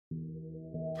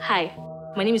Hi,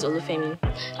 my name is Olufemi.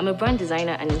 I'm a brand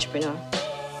designer and entrepreneur.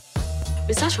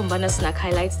 Research from Banner Snack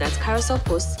highlights that carousel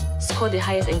posts score the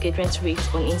highest engagement rate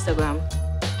on Instagram.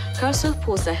 Carousel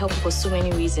posts are helpful for so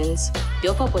many reasons. They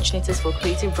offer opportunities for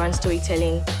creative brand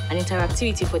storytelling and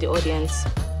interactivity for the audience.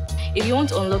 If you want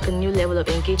to unlock a new level of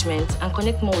engagement and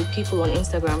connect more with people on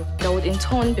Instagram that would in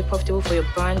turn be profitable for your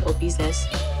brand or business,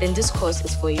 then this course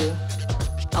is for you.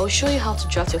 I will show you how to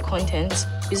draft your content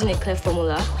using a clear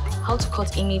formula, how to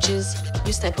cut images,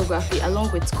 use typography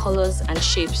along with colors and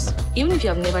shapes. Even if you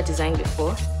have never designed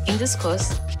before, in this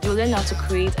course, you'll learn how to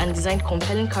create and design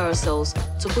compelling carousels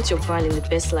to put your brand in the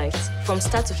best light, from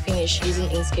start to finish using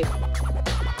Inkscape.